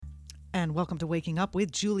And welcome to Waking Up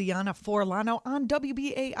with Juliana Forlano on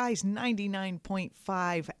WBAI's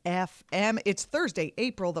 99.5 FM. It's Thursday,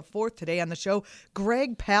 April the 4th. Today on the show,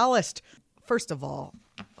 Greg Palast. First of all,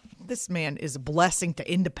 this man is a blessing to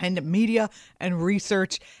independent media and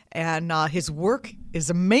research, and his work is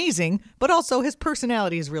amazing, but also his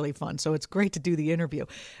personality is really fun, so it's great to do the interview.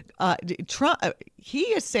 He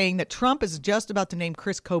is saying that Trump is just about to name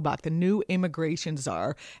Chris Kobach the new immigration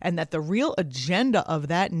czar, and that the real agenda of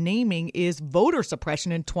that naming is voter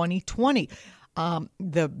suppression in 2020.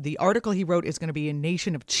 The article he wrote is going to be in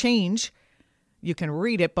Nation of Change. You can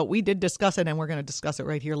read it, but we did discuss it, and we're going to discuss it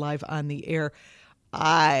right here live on the air.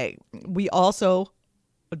 We also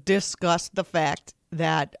discussed the fact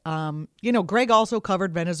that, Greg also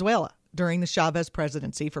covered Venezuela during the Chavez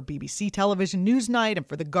presidency for BBC Television Newsnight and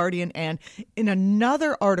for The Guardian. And in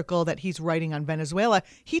another article that he's writing on Venezuela,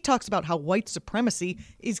 he talks about how white supremacy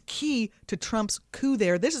is key to Trump's coup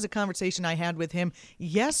there. This is a conversation I had with him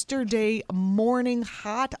yesterday morning,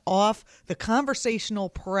 hot off the conversational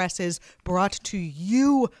presses, brought to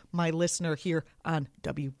you, my listener, here on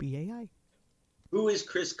WBAI. Who is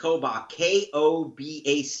Chris Kobach?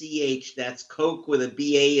 Kobach. That's Coke with a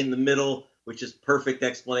B-A in the middle, which is perfect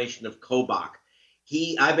explanation of Kobach.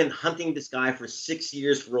 I've been hunting this guy for 6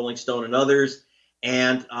 years for Rolling Stone and others.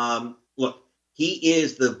 And look, he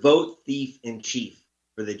is the vote thief in chief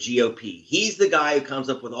for the GOP. He's the guy who comes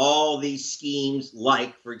up with all these schemes,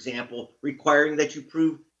 like, for example, requiring that you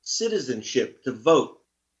prove citizenship to vote,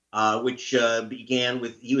 which began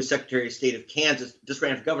with, he was Secretary of State of Kansas, just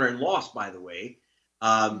ran for governor and lost, by the way.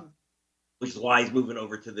 Which is why he's moving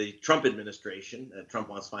over to the Trump administration. Trump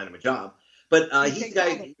wants to find him a job. But he's the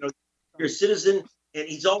guy, you're a citizen, and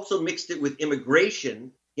he's also mixed it with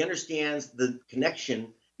immigration. He understands the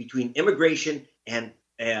connection between immigration and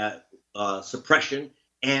suppression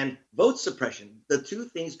and vote suppression. The two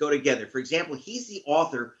things go together. For example, he's the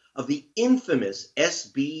author of the infamous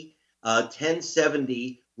SB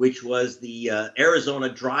 1070, which was the Arizona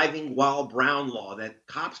driving while brown law that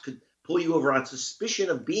cops could pull you over on suspicion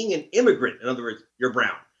of being an immigrant. In other words, you're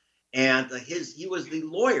brown. And he was the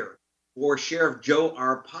lawyer for Sheriff Joe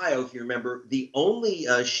Arpaio, if you remember, the only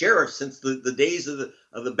sheriff since the days of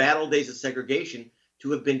the bad old days of segregation to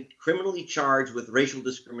have been criminally charged with racial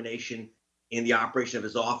discrimination in the operation of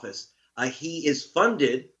his office. He's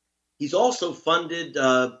also funded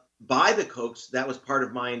by the Kochs. That was part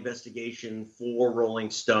of my investigation for Rolling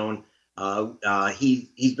Stone.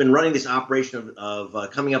 He's been running this operation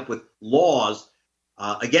of coming up with laws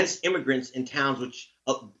against immigrants in towns which,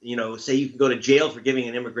 say you can go to jail for giving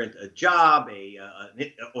an immigrant a job,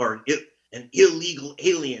 or an illegal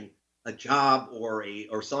alien a job,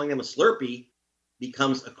 or selling them a Slurpee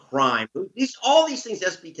becomes a crime. All these things,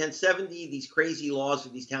 SB 1070, these crazy laws for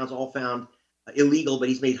these towns, all found illegal. But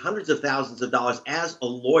he's made hundreds of thousands of dollars as a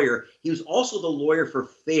lawyer. He was also the lawyer for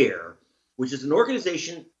FAIR, which is an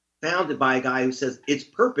organization founded by a guy who says its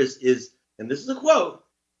purpose is, and this is a quote,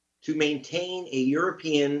 to maintain a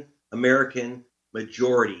European American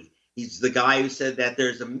majority. He's the guy who said that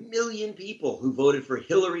there's 1 million people who voted for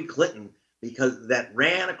Hillary Clinton because that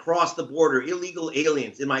ran across the border, illegal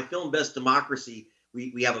aliens. In my film Best Democracy,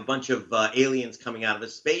 we have a bunch of aliens coming out of a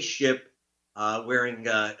spaceship wearing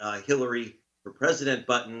Hillary for president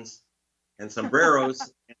buttons and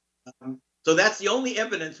sombreros. So that's the only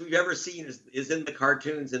evidence we've ever seen is in the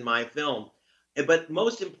cartoons in my film. But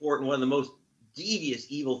most important, one of the most devious,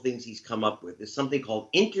 evil things he's come up with is something called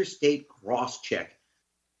interstate cross-check.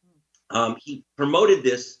 He promoted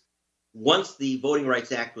this once the Voting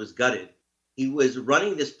Rights Act was gutted. He was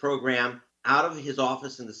running this program out of his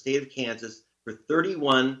office in the state of Kansas for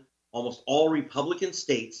 31, almost all Republican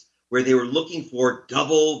states, where they were looking for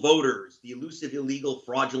double voters, the elusive, illegal,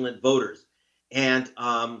 fraudulent voters. And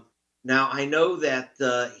now I know that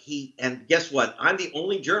and guess what? I'm the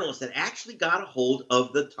only journalist that actually got a hold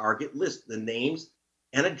of the target list, the names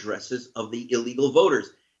and addresses of the illegal voters.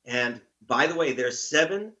 And by the way, there's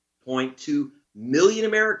 7.2 million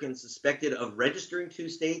Americans suspected of registering 2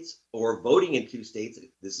 states or voting in 2 states.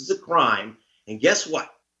 This is a crime. And guess what?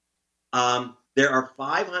 There are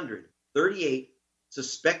 538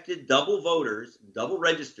 suspected double voters, double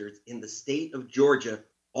registers in the state of Georgia,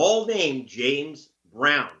 all named James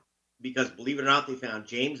Brown. Because believe it or not, they found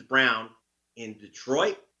James Brown in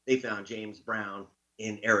Detroit. They found James Brown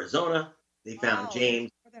in Arizona. They found James.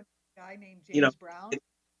 That guy named James Brown.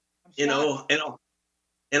 And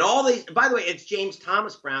all these. By the way, it's James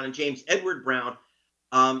Thomas Brown and James Edward Brown.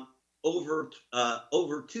 Over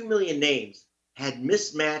 2 million names had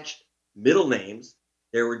mismatched middle names.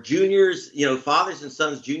 There were juniors, fathers and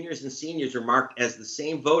sons, juniors and seniors were marked as the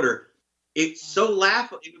same voter. It's so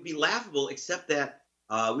laughable. It would be laughable, except that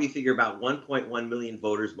we figure about 1.1 million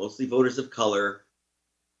voters, mostly voters of color,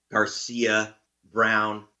 Garcia,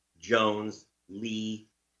 Brown, Jones, Lee,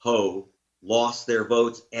 Ho, lost their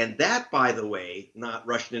votes. And that, by the way, not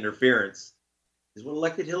Russian interference, is what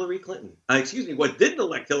elected Hillary Clinton. What didn't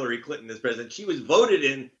elect Hillary Clinton as president. She was voted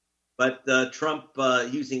in, but Trump,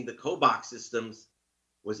 using the Kobach systems,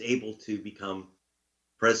 was able to become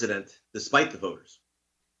president despite the voters.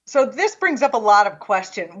 So this brings up a lot of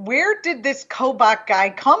question. Where did this Kobach guy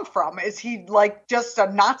come from? Is he like just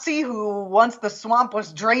a Nazi who, once the swamp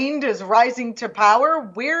was drained, is rising to power?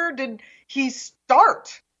 Where did he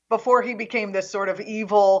start before he became this sort of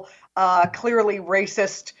evil, clearly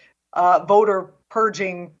racist, voter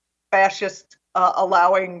purging, fascist,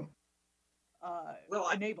 allowing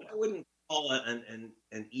enabler? I wouldn't call an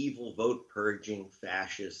evil vote purging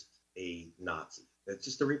fascist a Nazi. That's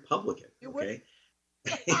just a Republican. Okay.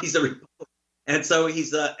 He's a Republican. And so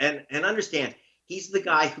he's and understand, he's the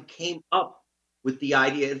guy who came up with the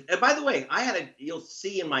idea. And by the way, you'll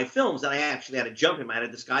see in my films that I actually had to jump him. I had to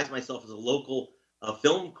disguise myself as a local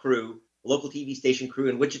film crew, a local TV station crew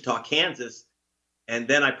in Wichita, Kansas. And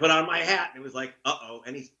then I put on my hat and it was like, uh-oh.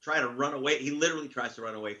 And he's trying to run away. He literally tries to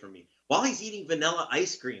run away from me while he's eating vanilla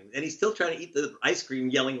ice cream. And he's still trying to eat the ice cream,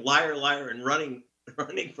 yelling, liar, liar, and running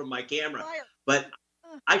from my camera. Liar. But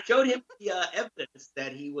I showed him the evidence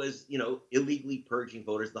that he was, illegally purging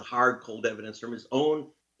voters, the hard, cold evidence from his own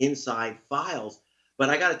inside files. But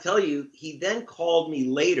I got to tell you, he then called me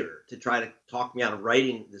later to try to talk me out of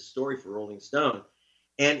writing this story for Rolling Stone.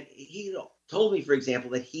 And he told me, for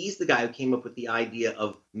example, that he's the guy who came up with the idea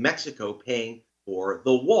of Mexico paying for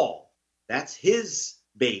the wall. That's his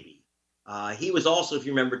baby. He was also, if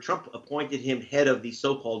you remember, Trump appointed him head of the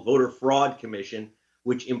so-called Voter Fraud Commission,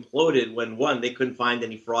 which imploded when, one, they couldn't find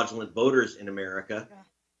any fraudulent voters in America.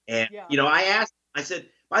 Yeah. And, I said,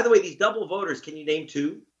 by the way, these double voters, can you name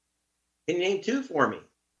two? Can you name two for me?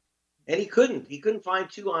 And he couldn't. He couldn't find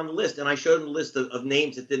two on the list. And I showed him a list of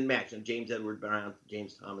names that didn't match. And James Edward Brown,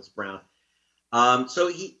 James Thomas Brown. So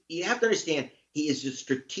you have to understand, he is a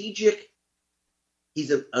strategic. He's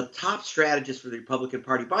a top strategist for the Republican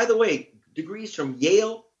Party. By the way, degrees from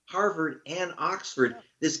Yale, Harvard, and Oxford.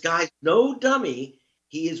 This guy's no dummy.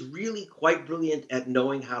 He is really quite brilliant at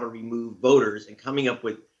knowing how to remove voters and coming up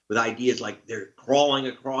with ideas like they're crawling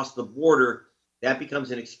across the border. That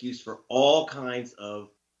becomes an excuse for all kinds of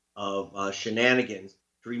shenanigans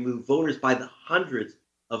to remove voters by the hundreds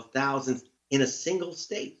of thousands in a single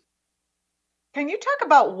state. Can you talk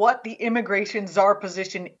about what the immigration czar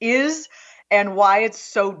position is and why it's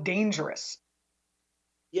so dangerous?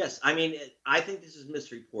 Yes, I think this is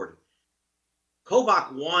misreported.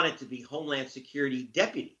 Kobach wanted to be Homeland Security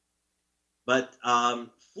deputy, but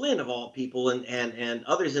Flynn, of all people, and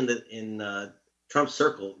others in Trump's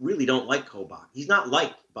circle really don't like Kobach. He's not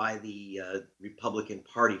liked by the Republican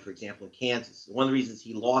Party, for example, in Kansas. One of the reasons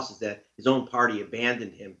he lost is that his own party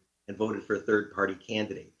abandoned him and voted for a third-party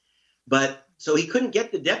candidate. But so he couldn't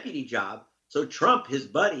get the deputy job. So Trump, his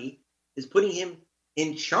buddy, is putting him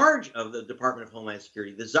in charge of the Department of Homeland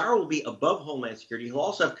Security. The czar will be above Homeland Security. He'll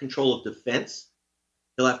also have control of defense.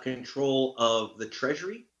 He'll have control of the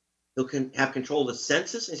Treasury. He'll have control of the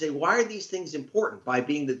census. And say, why are these things important? By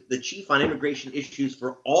being the chief on immigration issues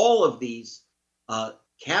for all of these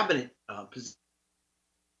cabinet positions,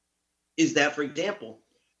 is that, for example,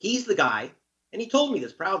 he's the guy, and he told me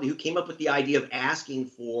this proudly, who came up with the idea of asking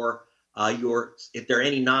for if there are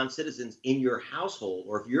any non-citizens in your household,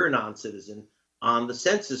 or if you're a non-citizen, on the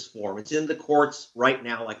census form. It's in the courts right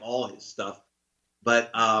now, like all his stuff.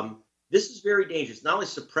 But this is very dangerous. Not only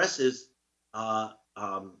suppresses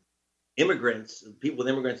immigrants, people with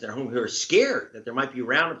immigrants in their home who are scared that there might be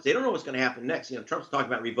roundups. They don't know what's going to happen next. Trump's talking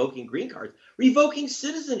about revoking green cards, revoking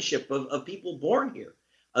citizenship of people born here.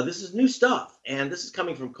 This is new stuff, and this is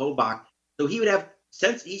coming from Kobach. So he would have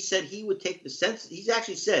sense. He said he would take the census. He's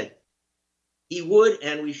actually said he would,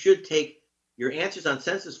 and we should take your answers on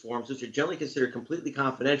census forms, which are generally considered completely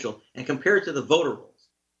confidential, and compare it to the voter rolls.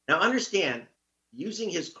 Now, understand, using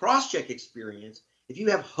his cross-check experience, if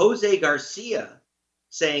you have Jose Garcia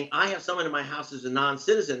saying, I have someone in my house who's a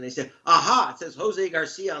non-citizen, and they say, aha, it says Jose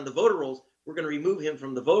Garcia on the voter rolls, we're going to remove him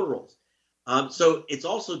from the voter rolls. So it's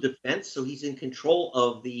also defense, so he's in control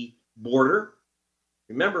of the border.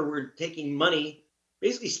 Remember, we're taking money,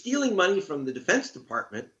 basically stealing money from the Defense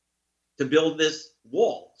Department to build this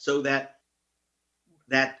wall, so that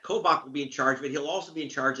Kobach will be in charge of it. He'll also be in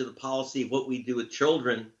charge of the policy of what we do with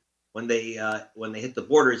children when they hit the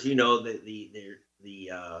border. As you know, the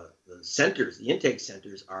centers, the intake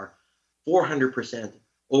centers, are 400%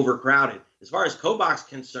 overcrowded. As far as Kobach's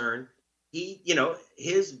concerned,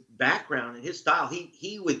 his background and his style,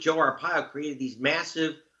 he with Joe Arpaio created these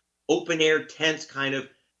massive open air tents, kind of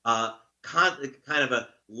kind of a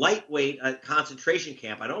lightweight concentration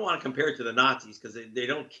camp. I don't want to compare it to the Nazis because they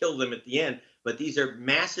don't kill them at the end, but these are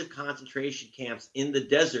massive concentration camps in the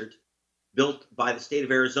desert built by the state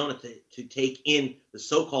of Arizona to take in the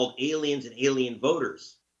so-called aliens and alien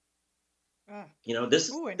voters. This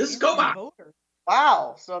is Kobach. Voters.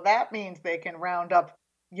 Wow. So that means they can round up,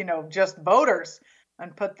 just voters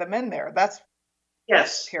and put them in there. That's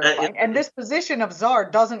terrifying. And this position of czar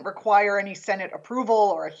doesn't require any Senate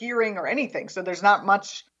approval or a hearing or anything. So there's not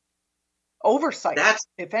much oversight,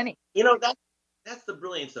 if any. That's the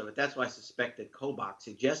brilliance of it. That's why I suspect that Kobach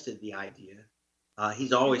suggested the idea.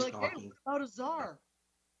 He's always talking about a czar.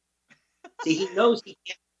 See, he knows he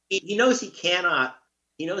can't. He knows he cannot.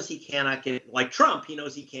 He knows he cannot get, like Trump. He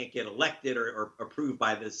knows he can't get elected or approved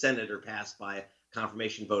by the Senate or passed by a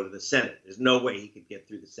confirmation vote of the Senate. There's no way he could get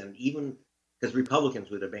through the Senate, even because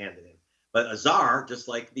Republicans would abandon him. But a czar, just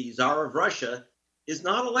like the Tsar of Russia, is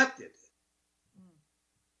not elected.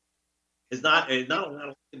 Is not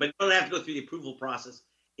elected, but you don't have to go through the approval process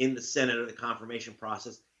in the Senate or the confirmation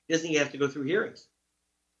process. He doesn't even have to go through hearings.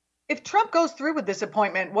 If Trump goes through with this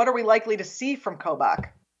appointment, what are we likely to see from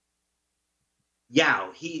Kobach? Yeah,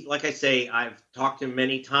 like I say, I've talked to him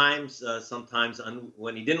many times, sometimes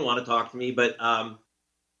when he didn't want to talk to me, but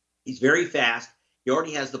he's very fast. He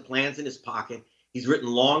already has the plans in his pocket. He's written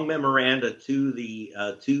long memoranda to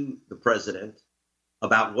the president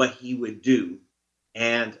about what he would do.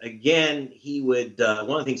 And again, he would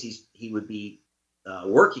one of the things he would be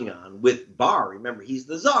working on with Barr. Remember, he's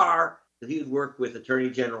the czar, so he would work with Attorney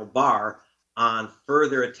General Barr on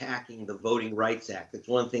further attacking the Voting Rights Act. That's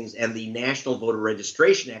one of the things, and the National Voter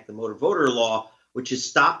Registration Act, the motor voter law, which has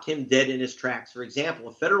stopped him dead in his tracks. For example,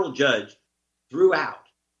 a federal judge threw out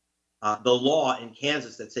the law in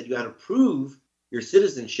Kansas that said you had to prove your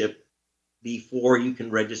citizenship before you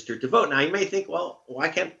can register to vote. Now, you may think, well,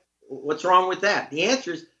 what's wrong with that? The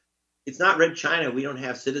answer is, it's not Red China. We don't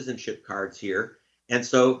have citizenship cards here. And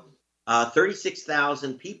so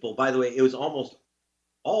 36,000 people, by the way, it was almost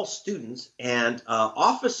all students and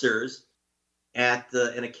officers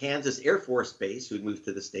in a Kansas Air Force base who had moved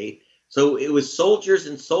to the state. So it was soldiers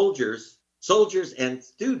and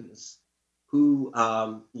students who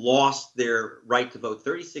lost their right to vote.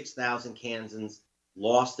 36,000 Kansans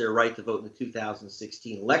lost their right to vote in the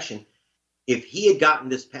 2016 election. If he had gotten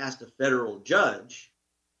this past a federal judge,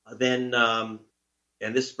 then, and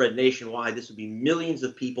this spread nationwide, this would be millions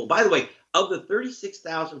of people. By the way, of the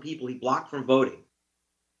 36,000 people he blocked from voting,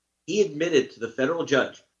 he admitted to the federal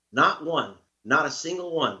judge, not a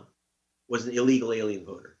single one was an illegal alien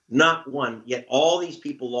voter. Not one. Yet all these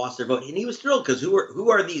people lost their vote. And he was thrilled because who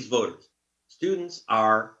are these voters? Students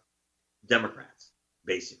are Democrats,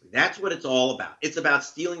 basically. That's what it's all about. It's about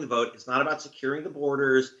stealing the vote. It's not about securing the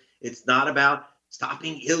borders. It's not about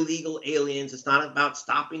stopping illegal aliens. It's not about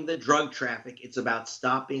stopping the drug traffic. It's about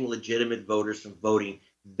stopping legitimate voters from voting.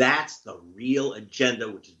 That's the real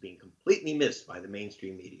agenda, which is being completely missed by the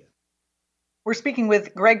mainstream media. We're speaking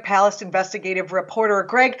with Greg Palast, investigative reporter.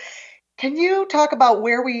 Greg, can you talk about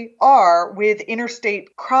where we are with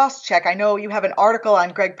interstate crosscheck? I know you have an article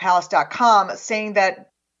on gregpalast.com saying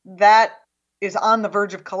that is on the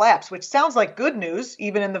verge of collapse, which sounds like good news,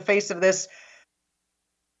 even in the face of this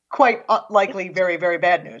quite likely very, very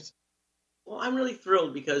bad news. Well, I'm really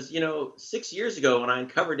thrilled because, 6 years ago when I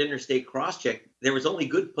uncovered interstate crosscheck, there was only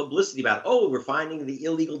good publicity about, we're finding the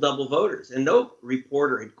illegal double voters. And no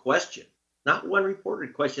reporter had questioned, not one reporter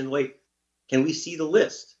had questioned, can we see the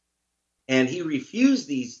list? And he refused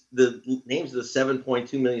the names of the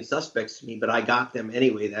 7.2 million suspects to me, but I got them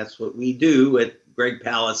anyway. That's what we do at Greg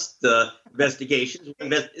Palast Investigations.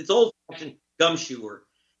 It's old-fashioned gumshoe work.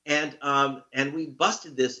 And we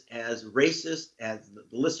busted this as racist, as the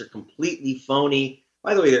lists are completely phony.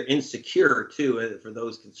 By the way, they're insecure, too, for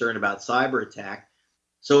those concerned about cyber attack.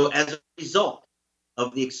 So as a result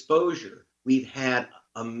of the exposure, we've had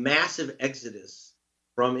a massive exodus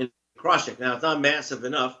from crosscheck. Now, it's not massive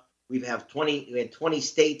enough. We had 30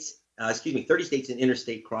 states in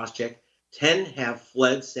interstate crosscheck. 10 have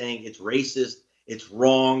fled, saying it's racist, it's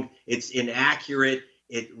wrong, it's inaccurate,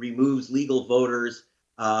 it removes legal voters.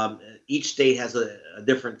 Each state has a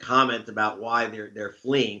different comment about why they're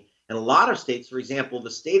fleeing. And a lot of states, for example, the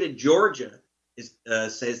state of Georgia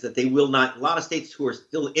says that they will not. A lot of states who are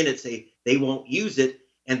still in it say they won't use it.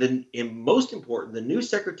 And most important, the new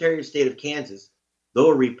Secretary of State of Kansas, though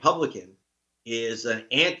a Republican, is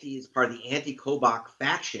part of the anti-Kobach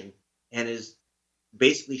faction and is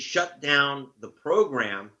basically shut down the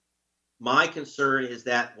program my concern is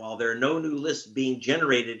that while there are no new lists being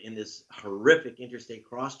generated in this horrific interstate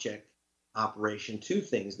cross-check operation, two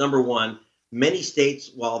things. Number one, many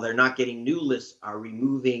states, while they're not getting new lists, are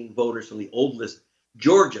removing voters from the old list.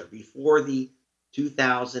 Georgia, before the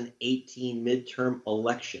 2018 midterm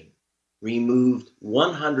election, removed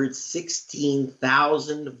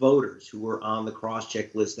 116,000 voters who were on the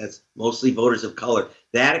cross-check list. That's mostly voters of color.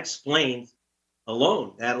 That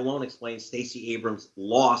alone explains Stacey Abrams'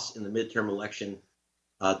 loss in the midterm election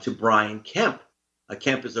to Brian Kemp.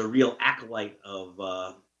 Kemp is a real acolyte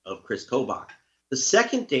of Chris Kobach. The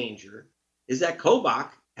second danger is that Kobach,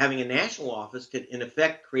 having a national office, could in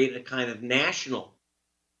effect create a kind of national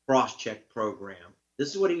cross-check program. This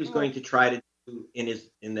is what he was going to try to do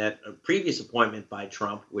in that previous appointment by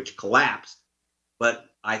Trump, which collapsed. But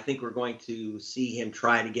I think we're going to see him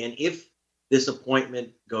try it again if this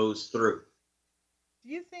appointment goes through.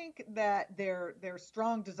 Do you think that their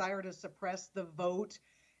strong desire to suppress the vote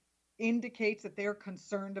indicates that they're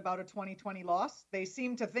concerned about a 2020 loss? They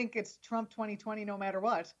seem to think it's Trump 2020 no matter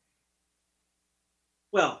what.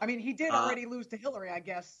 Well, I mean, he did already lose to Hillary, I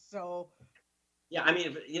guess. So, yeah, I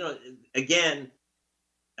mean, again,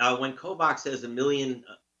 when Kobach says 1 million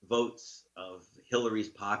votes of Hillary's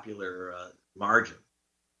popular margin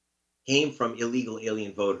came from illegal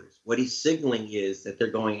alien voters, what he's signaling is that they're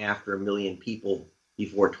going after 1 million people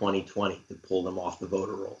before 2020 to pull them off the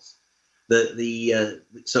voter rolls.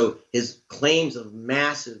 So his claims of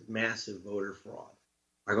massive voter fraud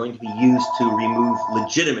are going to be used to remove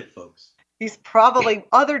legitimate folks. He's probably,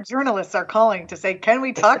 other journalists are calling to say, can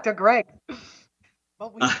we talk to Greg?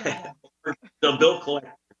 But we can't. The bill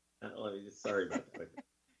collector. Sorry about that.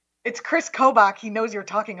 It's Chris Kobach. He knows you're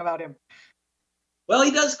talking about him. Well, he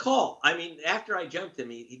does call. I mean, after I jumped him,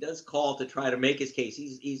 he does call to try to make his case.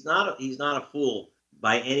 He's not a fool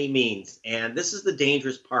by any means. And this is the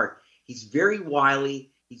dangerous part. He's very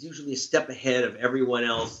wily. He's usually a step ahead of everyone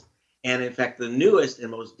else. And in fact, the newest and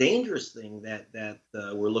most dangerous thing that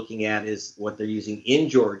we're looking at is what they're using in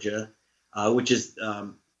Georgia, which is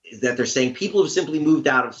that they're saying people have simply moved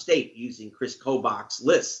out of state using Chris Kobach's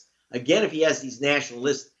lists. Again, if he has these national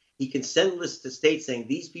lists, he can send lists to states saying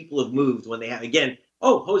these people have moved when they have. Again,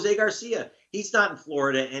 Jose Garcia, he's not in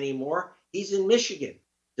Florida anymore. He's in Michigan,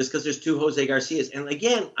 just because there's two Jose Garcias. And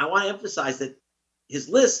again, I want to emphasize that his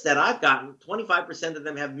lists that I've gotten, 25% of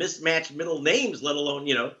them have mismatched middle names, let alone,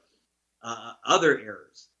 other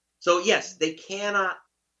errors. So yes, they cannot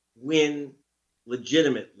win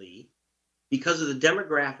legitimately because of the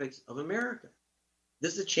demographics of America.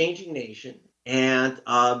 This is a changing nation, and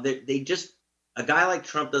a guy like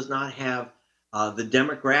Trump does not have the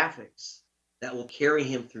demographics that will carry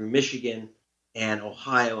him through Michigan and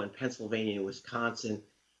Ohio and Pennsylvania and Wisconsin.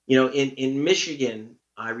 In Michigan,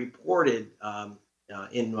 I reported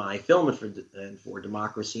in my film for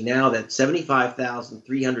Democracy Now! That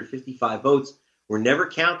 75,355 votes were never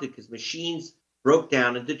counted because machines broke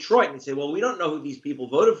down in Detroit. And they say, well, we don't know who these people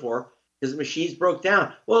voted for because the machines broke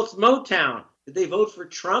down. Well, it's Motown. Did they vote for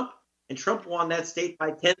Trump? And Trump won that state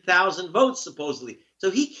by 10,000 votes, supposedly.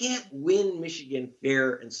 So he can't win Michigan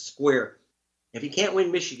fair and square. If he can't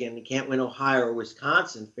win Michigan, he can't win Ohio or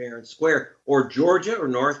Wisconsin fair and square, or Georgia or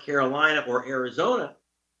North Carolina or Arizona.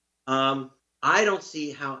 I don't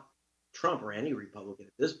see how Trump or any Republican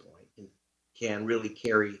at this point can really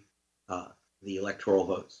carry the electoral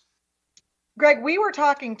votes. Greg, we were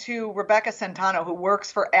talking to Rebecca Centano, who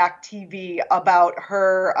works for ACT TV, about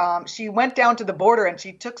her. She went down to the border and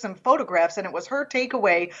she took some photographs, and it was her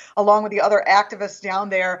takeaway, along with the other activists down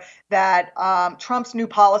there, that Trump's new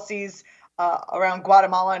policies around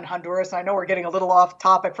Guatemala and Honduras, and I know we're getting a little off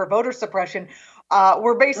topic for voter suppression,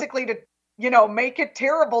 were basically to make it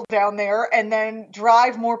terrible down there and then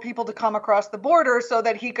drive more people to come across the border so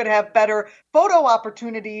that he could have better photo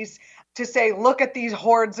opportunities to say, look at these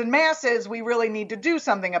hordes and masses. We really need to do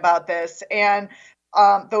something about this. And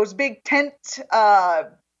those big tent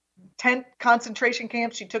concentration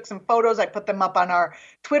camps, she took some photos. I put them up on our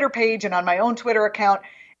Twitter page and on my own Twitter account.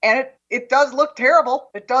 And it does look terrible.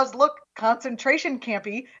 It does look concentration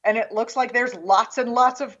campy. And it looks like there's lots and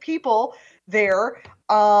lots of people there,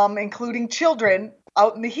 including children,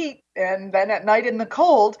 out in the heat and then at night in the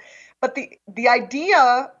cold. But the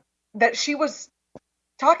idea that she was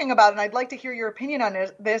talking about, and I'd like to hear your opinion on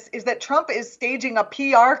this, is that Trump is staging a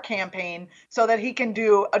PR campaign so that he can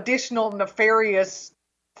do additional nefarious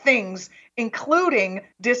things, including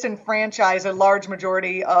disenfranchise a large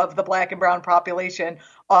majority of the black and brown population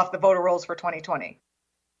off the voter rolls for 2020.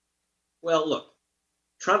 Well, look,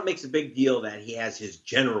 Trump makes a big deal that he has his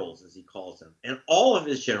generals, as he calls them, and all of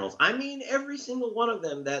his generals, I mean, every single one of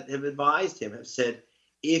them that have advised him have said,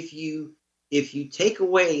 if you if you take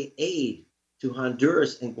away aid to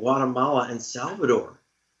Honduras and Guatemala and Salvador,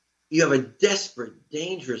 you have a desperate,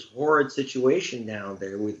 dangerous, horrid situation down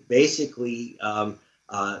there with basically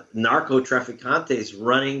narco traficantes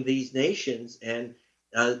running these nations and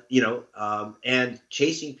and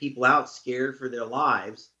chasing people out, scared for their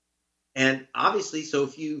lives. And obviously, so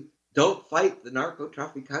if you don't fight the narco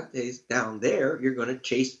traficantes down there, you're going to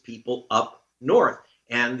chase people up north.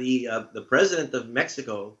 And the president of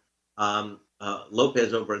Mexico,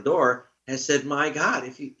 Lopez Obrador, has said, "My God,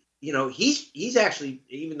 if he's actually,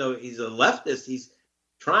 even though he's a leftist, he's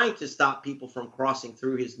trying to stop people from crossing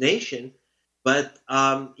through his nation." But,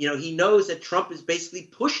 he knows that Trump is basically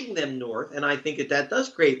pushing them north. And I think that does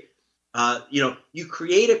create, you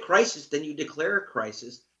create a crisis, then you declare a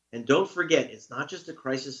crisis. And don't forget, it's not just a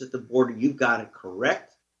crisis at the border. You've got to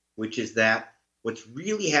correct, which is that what's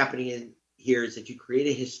really happening here is that you create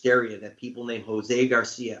a hysteria that people named Jose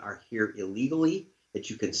Garcia are here illegally, that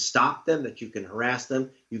you can stop them, that you can harass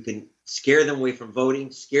them, you can scare them away from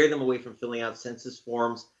voting, scare them away from filling out census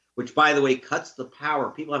forms, which, by the way, cuts the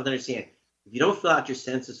power. People have to understand, if you don't fill out your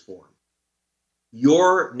census form,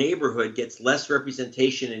 your neighborhood gets less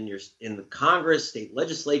representation in the Congress, state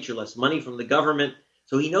legislature, less money from the government.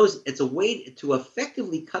 So he knows it's a way to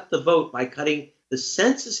effectively cut the vote by cutting the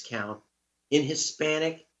census count in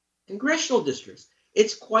Hispanic congressional districts.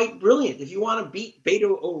 It's quite brilliant. If you want to beat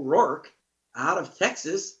Beto O'Rourke out of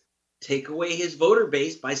Texas, take away his voter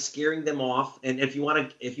base by scaring them off. And if you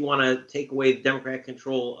want to take away the Democratic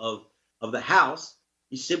control of the House,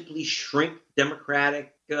 you simply shrink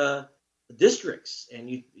Democratic districts, and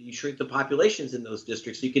you shrink the populations in those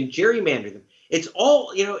districts. So you can gerrymander them. It's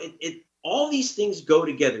all, all these things go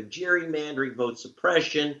together: gerrymandering, vote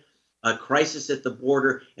suppression, a crisis at the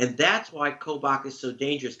border. And that's why Kobach is so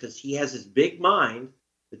dangerous, because he has this big mind.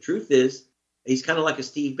 The truth is, he's kind of like a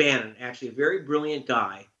Steve Bannon, actually a very brilliant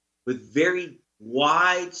guy with very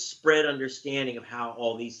widespread understanding of how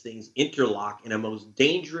all these things interlock in a most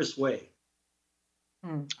dangerous way.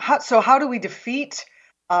 So how do we defeat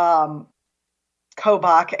Kobach,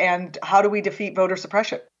 and how do we defeat voter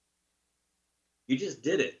suppression? You just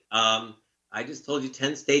did it. I just told you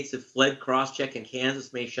 10 states have fled crosscheck, and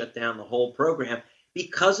Kansas may shut down the whole program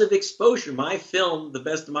because of exposure. My film, The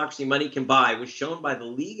Best Democracy Money Can Buy, was shown by the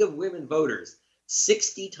League of Women Voters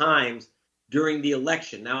 60 times during the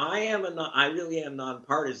election. Now, I really am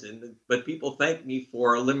nonpartisan, but people thank me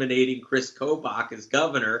for eliminating Chris Kobach as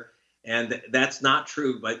governor, and that's not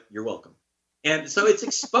true, but you're welcome. And so it's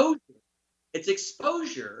exposure. It's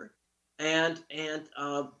exposure, and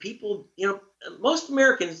people, most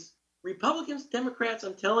Americans, Republicans, Democrats,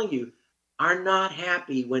 I'm telling you, are not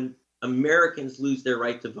happy when Americans lose their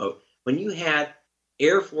right to vote. When you had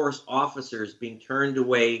Air Force officers being turned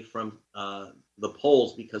away from the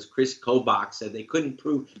polls because Chris Kobach said they couldn't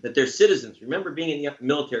prove that they're citizens. Remember, being in the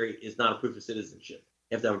military is not a proof of citizenship.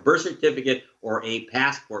 You have to have a birth certificate or a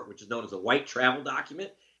passport, which is known as a white travel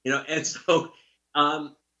document. And so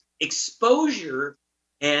exposure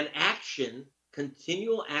and action,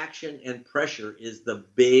 continual action and pressure is the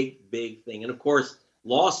big, big thing. And of course,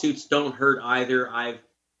 lawsuits don't hurt either. I've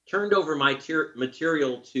turned over my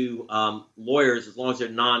material to lawyers, as long as they're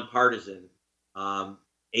nonpartisan,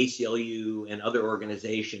 ACLU and other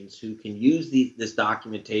organizations who can use this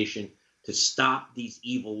documentation to stop these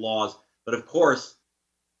evil laws. But of course,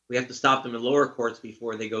 we have to stop them in lower courts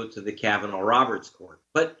before they go to the Kavanaugh-Roberts court.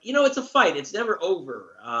 But, it's a fight. It's never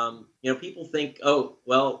over. People think, oh,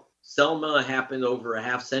 well, Selma happened over a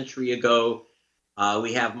half century ago.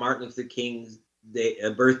 We have Martin Luther King's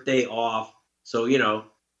birthday off. So,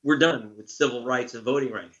 we're done with civil rights and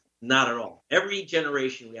voting rights. Not at all. Every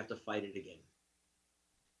generation, we have to fight it again.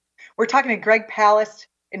 We're talking to Greg Palast,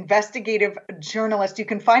 investigative journalist. You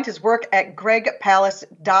can find his work at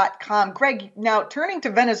gregpalast.com. Greg, now turning to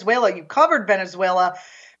Venezuela, you covered Venezuela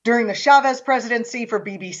during the Chavez presidency for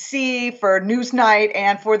BBC, for Newsnight,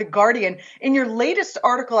 and for The Guardian. In your latest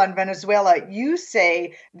article on Venezuela, you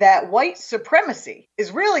say that white supremacy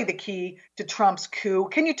is really the key to Trump's coup.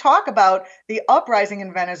 Can you talk about the uprising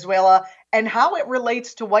in Venezuela and how it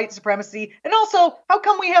relates to white supremacy? And also, how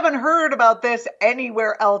come we haven't heard about this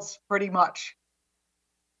anywhere else pretty much?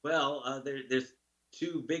 Well, there's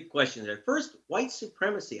two big questions there. First, white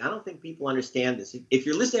supremacy. I don't think people understand this. If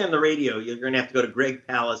you're listening on the radio, you're going to have to go to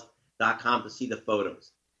gregpalast.com to see the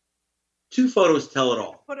photos. Two photos tell it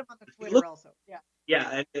all. Put them on the Twitter also. Yeah.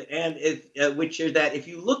 Yeah, and which is that if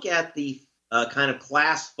you look at the kind of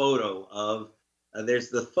class photo of, there's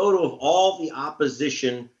the photo of all the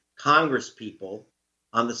opposition Congress people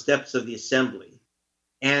on the steps of the assembly.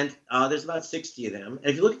 And there's about 60 of them. And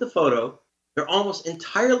if you look at the photo, They're almost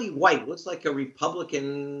entirely white. It looks like a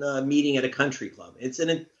Republican meeting at a country club. It's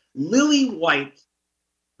a lily white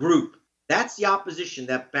group. That's the opposition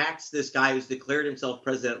that backs this guy who's declared himself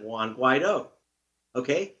President Juan Guaido.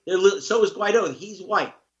 Okay? So is Guaido. He's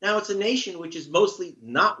white. Now, it's a nation which is mostly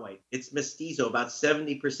not white. It's mestizo, about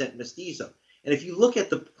 70% mestizo. And if you look at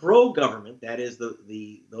the pro-government, that is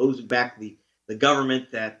those who back the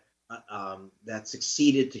government that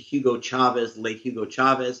succeeded to Hugo Chavez, the late Hugo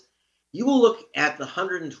Chavez, you will look at the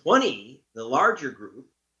 120, the larger group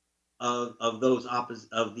of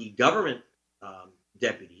the government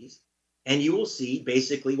deputies, and you will see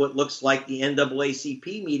basically what looks like the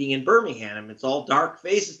NAACP meeting in Birmingham. It's all dark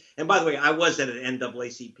faces. And by the way, I was at an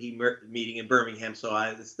NAACP meeting in Birmingham, so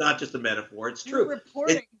it's not just a metaphor. It's true. You're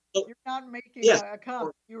reporting. You're not making a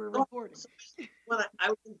comment. You were reporting. When I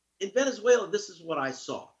was in Venezuela, this is what I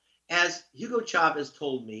saw. As Hugo Chavez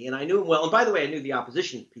told me, and I knew him well, and by the way, I knew the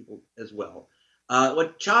opposition people as well.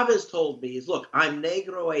 What Chavez told me is, look, I'm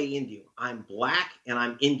negro e indio. I'm black and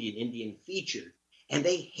I'm Indian featured. And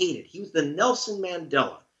they hate it. He was the Nelson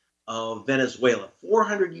Mandela of Venezuela.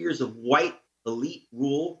 400 years of white elite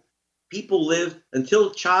rule. People lived,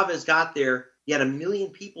 until Chavez got there, he had 1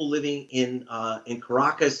 million people living in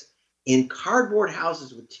Caracas in cardboard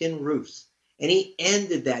houses with tin roofs. And he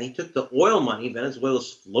ended that. He took the oil money.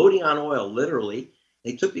 Venezuela's floating on oil, literally.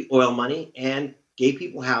 They took the oil money and gave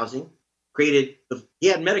people housing. He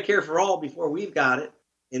had Medicare for all before we've got it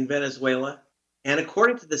in Venezuela. And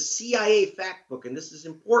according to the CIA fact book, and this is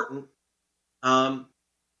important,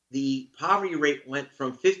 the poverty rate went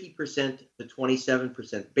from 50% to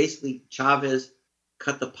 27%. Basically, Chavez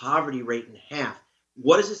cut the poverty rate in half.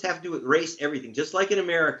 What does this have to do with race? Everything. Just like in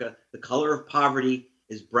America, the color of poverty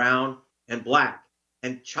is brown and black.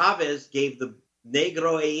 And Chavez gave the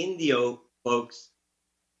negro e indio folks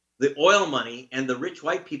the oil money, and the rich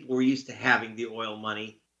white people were used to having the oil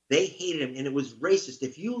money. They hated him, and it was racist.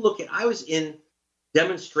 If you look at, I was in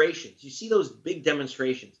demonstrations. You see those big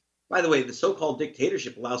demonstrations. By the way, the so-called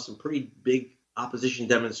dictatorship allows some pretty big opposition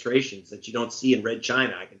demonstrations that you don't see in Red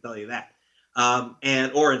China, I can tell you that,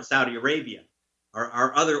 or in Saudi Arabia,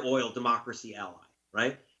 our other oil democracy ally,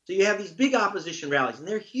 right? So you have these big opposition rallies, and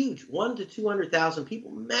they're huge, 100,000 to 200,000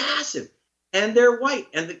 people, massive, and they're white,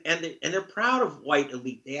 and they're proud of white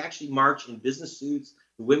elite. They actually march in business suits,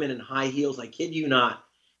 the women in high heels, I kid you not.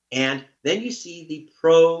 And then you see the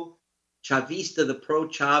pro-Chavista, the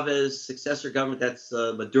pro-Chavez successor government, that's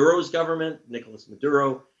Maduro's government, Nicolas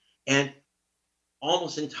Maduro, and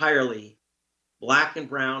almost entirely black and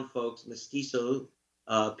brown folks, mestizo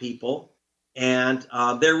people, and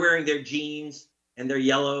they're wearing their jeans and their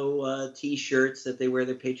yellow T-shirts that they wear,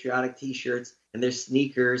 their patriotic T-shirts, and their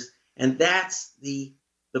sneakers, and that's the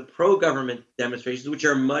pro-government demonstrations, which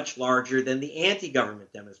are much larger than the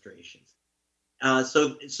anti-government demonstrations.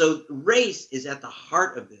 So race is at the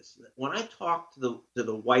heart of this. When I talk to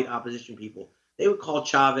the white opposition people, they would call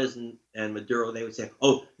Chavez and Maduro, they would say,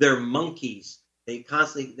 oh, they're monkeys. They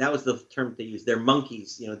constantly, that was the term they used, they're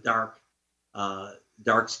monkeys,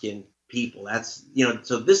 dark-skinned people. That's,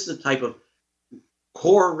 so this is a type of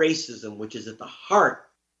core racism, which is at the heart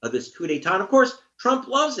of this coup d'etat. And of course, Trump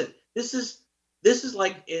loves it. This is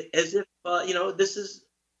like as if, this is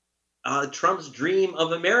Trump's dream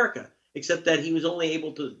of America, except that he was only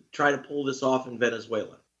able to try to pull this off in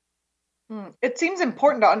Venezuela. It seems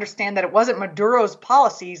important to understand that it wasn't Maduro's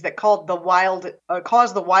policies that caused the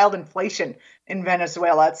wild inflation in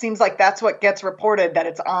Venezuela. It seems like that's what gets reported, that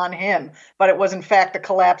it's on him, but it was in fact the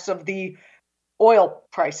collapse of the oil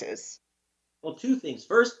prices. Well, two things.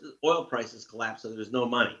 First, the oil prices collapsed, so there's no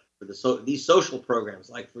money for these social programs,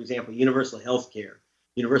 like, for example, universal health care,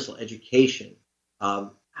 universal education,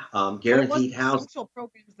 guaranteed housing. Social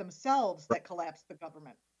programs themselves that collapsed the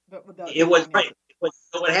government. It was right.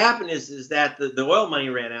 So what happened is that the oil money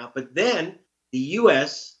ran out, but then the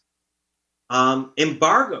U.S.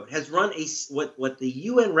 Embargoed, has run what the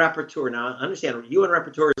UN rapporteur, now understand, UN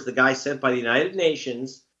rapporteur is the guy sent by the United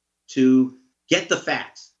Nations to get the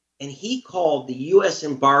facts, and he called the U.S.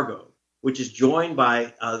 embargo, which is joined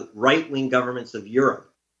by right-wing governments of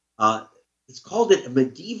Europe. It's called it a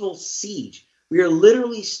medieval siege. We are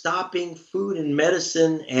literally stopping food and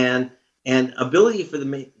medicine and ability for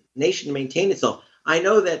the nation to maintain itself. I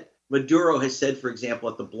know that Maduro has said, for example,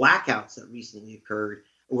 that the blackouts that recently occurred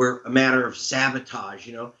were a matter of sabotage,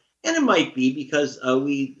 and it might be because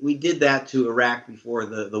we did that to Iraq before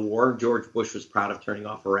the war. George Bush was proud of turning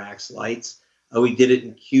off Iraq's lights. We did it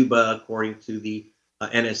in Cuba, according to the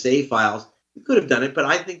NSA files. We could have done it, but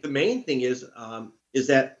I think the main thing is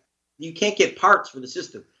that you can't get parts for the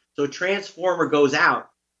system. So a transformer goes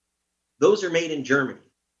out. Those are made in Germany.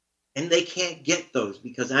 and they can't get those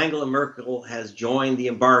because Angela Merkel has joined the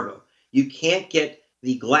embargo. You can't get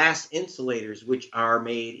the glass insulators, which are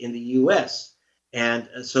made in the U.S. And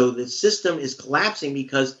so the system is collapsing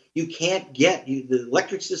because you can't get the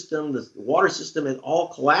electric system, the water system, it all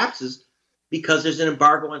collapses because there's an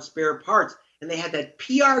embargo on spare parts. And they had that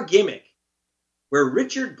PR gimmick where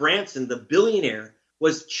Richard Branson, the billionaire,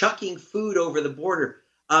 was chucking food over the border.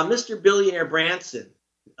 Mr. Billionaire Branson,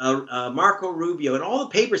 Marco Rubio, and all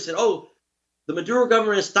the papers said, oh, the Maduro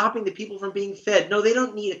government is stopping the people from being fed. No, they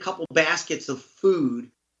don't need a couple baskets of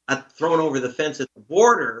food thrown over the fence at the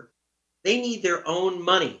border. They need their own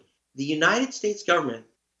money. The United States government,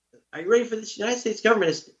 are you ready for this? The United States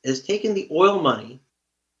government has taken the oil money.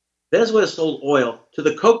 Venezuela sold oil to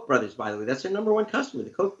the Koch brothers, by the way. That's their number one customer.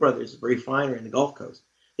 The Koch brothers, a refinery in the Gulf Coast.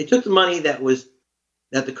 They took the money that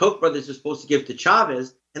the Koch brothers were supposed to give to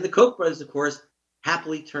Chavez, and the Koch brothers, of course,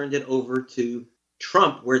 happily turned it over to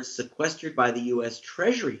Trump, where it's sequestered by the U.S.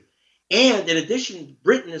 Treasury. And in addition,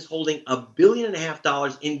 Britain is holding $1.5 billion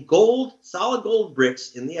in gold, solid gold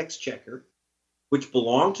bricks in the exchequer, which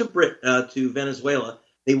belong to Venezuela.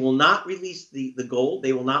 They will not release the gold.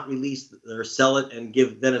 They will not release or sell it and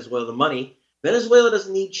give Venezuela the money. Venezuela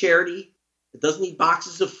doesn't need charity. It doesn't need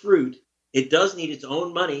boxes of fruit. It does need its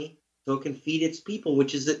own money so it can feed its people,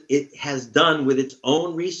 which is it has done with its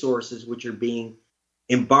own resources, which are being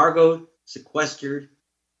embargoed, sequestered,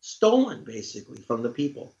 stolen, basically, from the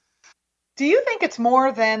people. Do you think it's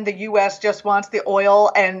more than the U.S. just wants the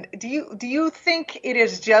oil? And do you think it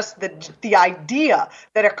is just the idea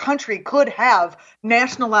that a country could have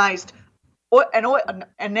nationalized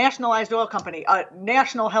a nationalized oil company,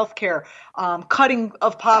 national health care, cutting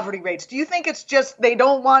of poverty rates? Do you think it's just they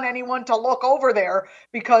don't want anyone to look over there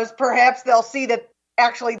because perhaps they'll see that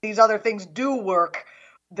actually these other things do work?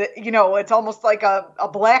 That, it's almost like a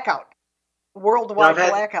blackout, worldwide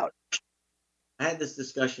blackout. I had this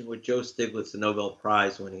discussion with Joe Stiglitz, the Nobel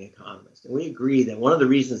Prize winning economist, and we agreed that one of the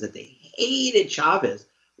reasons that they hated Chavez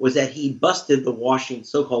was that he busted the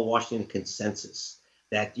so-called Washington consensus,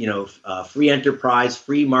 that, free enterprise,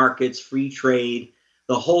 free markets, free trade,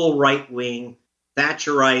 the whole right-wing,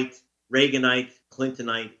 Thatcherite, Reaganite,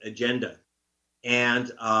 Clintonite agenda. And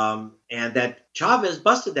that Chavez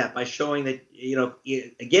busted that by showing that,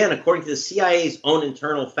 again, according to the CIA's own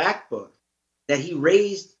internal fact book, that he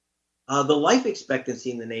raised the life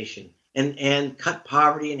expectancy in the nation and cut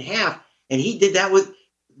poverty in half. And he did that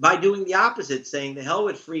by doing the opposite, saying, the hell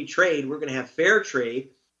with free trade, we're going to have fair trade,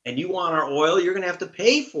 and you want our oil, you're going to have to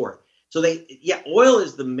pay for it. So oil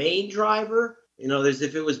is the main driver.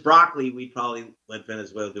 If it was broccoli, we'd probably let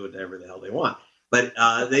Venezuela do whatever the hell they want. But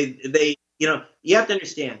you have to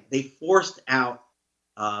understand, they forced out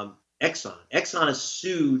Exxon. Exxon has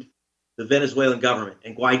sued the Venezuelan government,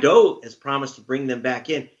 and Guaido has promised to bring them back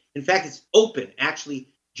in. In fact, it's open. Actually,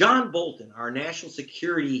 John Bolton, our national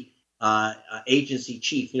security agency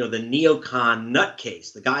chief, the neocon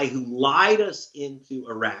nutcase, the guy who lied us into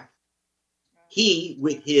Iraq, he,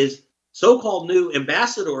 with his so-called new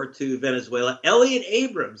ambassador to Venezuela, Elliot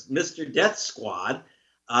Abrams, Mr. Death Squad,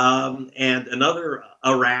 and another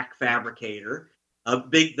Iraq fabricator,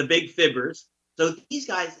 the big fibbers. So these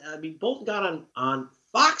guys, Bolton got on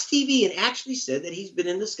Fox TV and actually said that he's been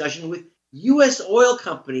in discussion with U.S. oil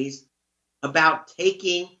companies about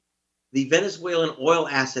taking the Venezuelan oil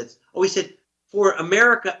assets. Oh, he said, for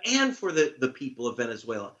America and for the people of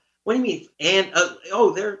Venezuela. What do you mean? And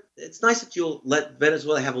it's nice that you'll let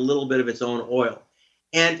Venezuela have a little bit of its own oil.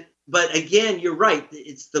 But again, you're right.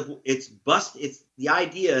 It's the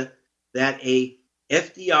idea that a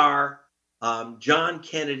FDR, John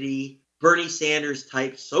Kennedy, Bernie Sanders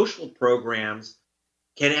type social programs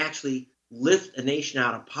can actually lift a nation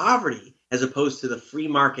out of poverty, as opposed to the free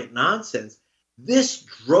market nonsense. This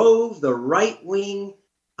drove the right-wing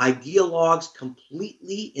ideologues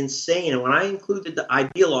completely insane. And when I included the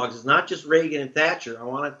ideologues, it's not just Reagan and Thatcher. I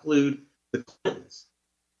want to include the Clintons.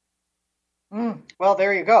 Well,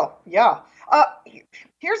 there you go. Yeah.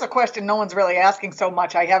 Here's a question no one's really asking so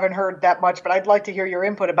much. I haven't heard that much, but I'd like to hear your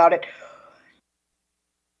input about it.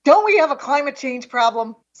 Don't we have a climate change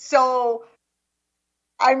problem? So,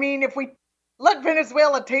 if we let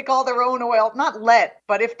Venezuela take all their own oil,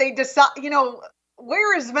 but if they decide,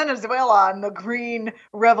 where is Venezuela on the green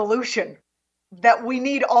revolution that we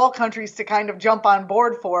need all countries to kind of jump on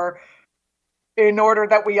board for in order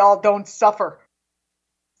that we all don't suffer?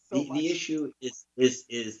 The issue is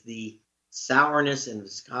the sourness and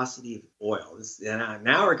viscosity of oil.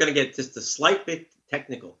 Now we're going to get just a slight bit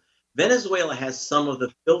technical. Venezuela has some of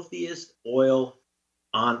the filthiest oil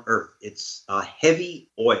on earth. It's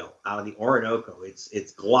heavy oil out of the Orinoco.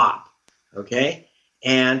 It's glop, okay?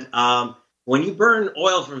 And when you burn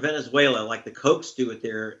oil from Venezuela, like the Kochs do at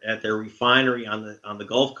their refinery on the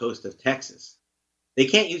Gulf Coast of Texas, they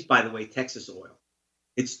can't use, by the way, Texas oil.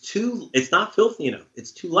 It's not filthy enough.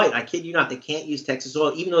 It's too light. I kid you not. They can't use Texas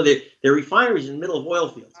oil, even though their refineries in the middle of oil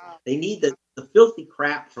fields. They need the filthy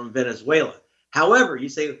crap from Venezuela. However, you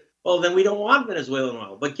say, well, then we don't want Venezuelan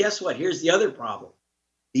oil. But guess what? Here's the other problem.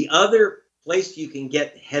 The other place you can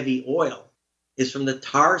get heavy oil is from the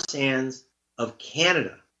tar sands of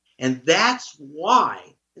Canada. And that's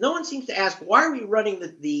why no one seems to ask, why are we running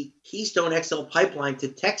the Keystone XL pipeline to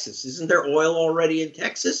Texas? Isn't there oil already in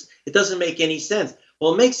Texas? It doesn't make any sense.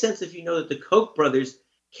 Well, it makes sense if you know that the Koch brothers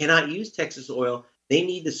cannot use Texas oil. They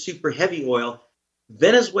need the super heavy oil.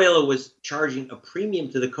 Venezuela was charging a premium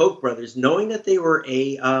to the Koch brothers, knowing that they were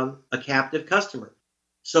a captive customer.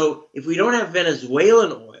 So if we don't have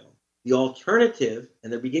Venezuelan oil, the alternative,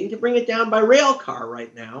 and they're beginning to bring it down by rail car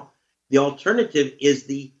right now, the alternative is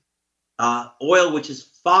the oil, which is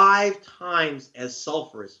 5 times as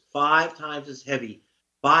sulfurous, 5 times as heavy,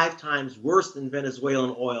 5 times worse than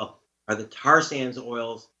Venezuelan oil, are the tar sands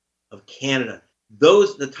oils of Canada.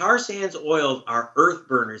 The tar sands oils are earth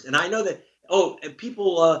burners. And I know that,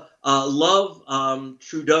 people love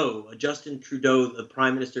Trudeau, Justin Trudeau, the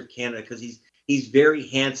Prime Minister of Canada, because he's very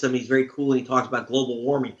handsome, he's very cool, and he talks about global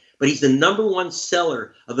warming. But he's the #1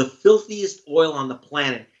 seller of the filthiest oil on the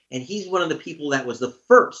planet. And he's one of the people that was the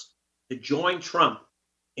first to join Trump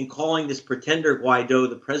in calling this pretender Guaido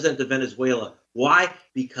the president of Venezuela. Why?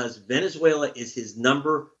 Because Venezuela is his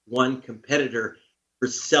 #1 competitor for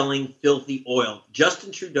selling filthy oil.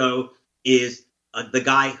 Justin Trudeau is the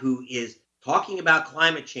guy who is talking about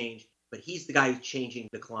climate change, but he's the guy who's changing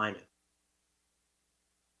the climate.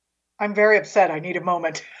 I'm very upset. I need a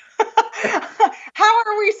moment. How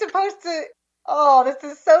are we supposed to? Oh, this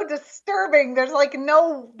is so disturbing. There's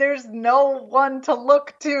no one to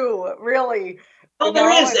look to, really. Oh,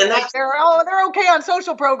 there is, and they're okay on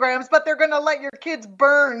social programs, but they're going to let your kids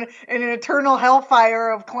burn in an eternal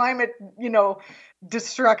hellfire of climate,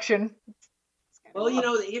 destruction. Well,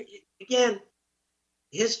 again,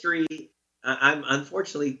 history. I'm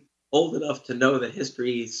unfortunately old enough to know that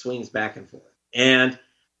history swings back and forth. And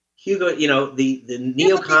Hugo, the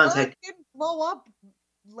neocons didn't blow up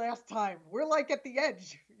last time. We're like at the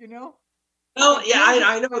edge, Well, yeah,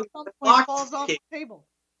 I know. The clock falls off the table.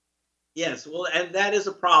 Yes, well, and that is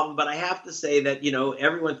a problem. But I have to say that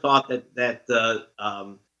everyone thought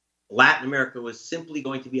that Latin America was simply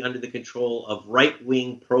going to be under the control of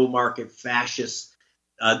right-wing, pro-market, fascist,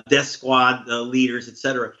 death squad leaders,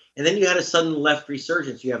 etc. And then you had a sudden left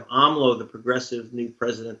resurgence. You have AMLO, the progressive new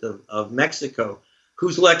president of Mexico,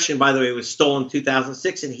 whose election, by the way, was stolen in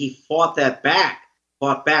 2006, and he fought back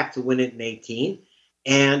to win it in 2018.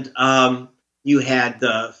 And you had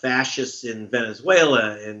fascists in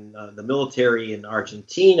Venezuela and the military in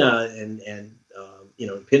Argentina and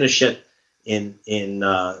Pinochet in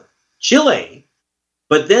Chile.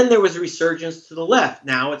 But then there was a resurgence to the left.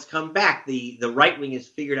 Now it's come back. The right wing has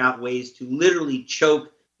figured out ways to literally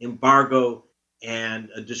choke, embargo, and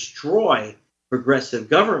destroy progressive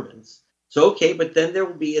governments. So, okay, but then there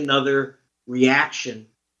will be another reaction,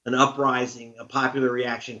 an uprising, a popular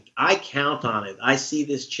reaction. I count on it. I see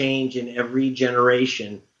this change in every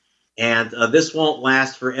generation, and this won't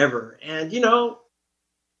last forever. And,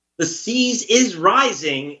 the seas is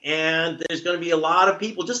rising, and there's going to be a lot of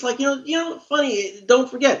people, just like, funny,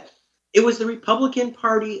 don't forget, it was the Republican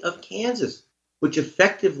Party of Kansas, which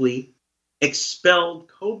effectively expelled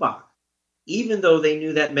Kobach, even though they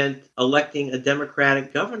knew that meant electing a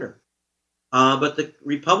Democratic governor. But the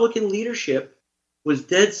Republican leadership was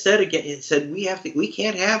dead set again. It said we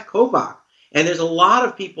can't have Kobach. And there's a lot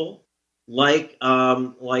of people like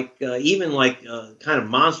kind of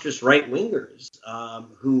monstrous right wingers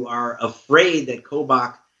who are afraid that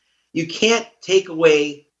Kobach, you can't take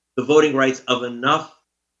away the voting rights of enough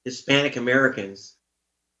Hispanic Americans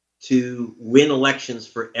to win elections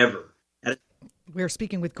forever. We're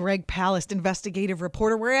speaking with Greg Palast, investigative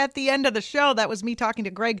reporter. We're at the end of the show. That was me talking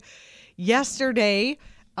to Greg yesterday.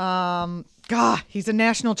 He's a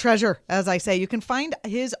national treasure, as I say. You can find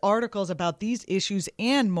his articles about these issues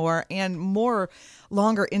and more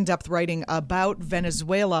longer in-depth writing about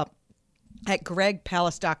Venezuela at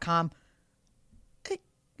gregpalast.com. Hey,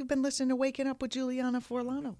 you've been listening to Waking Up with Juliana Forlano.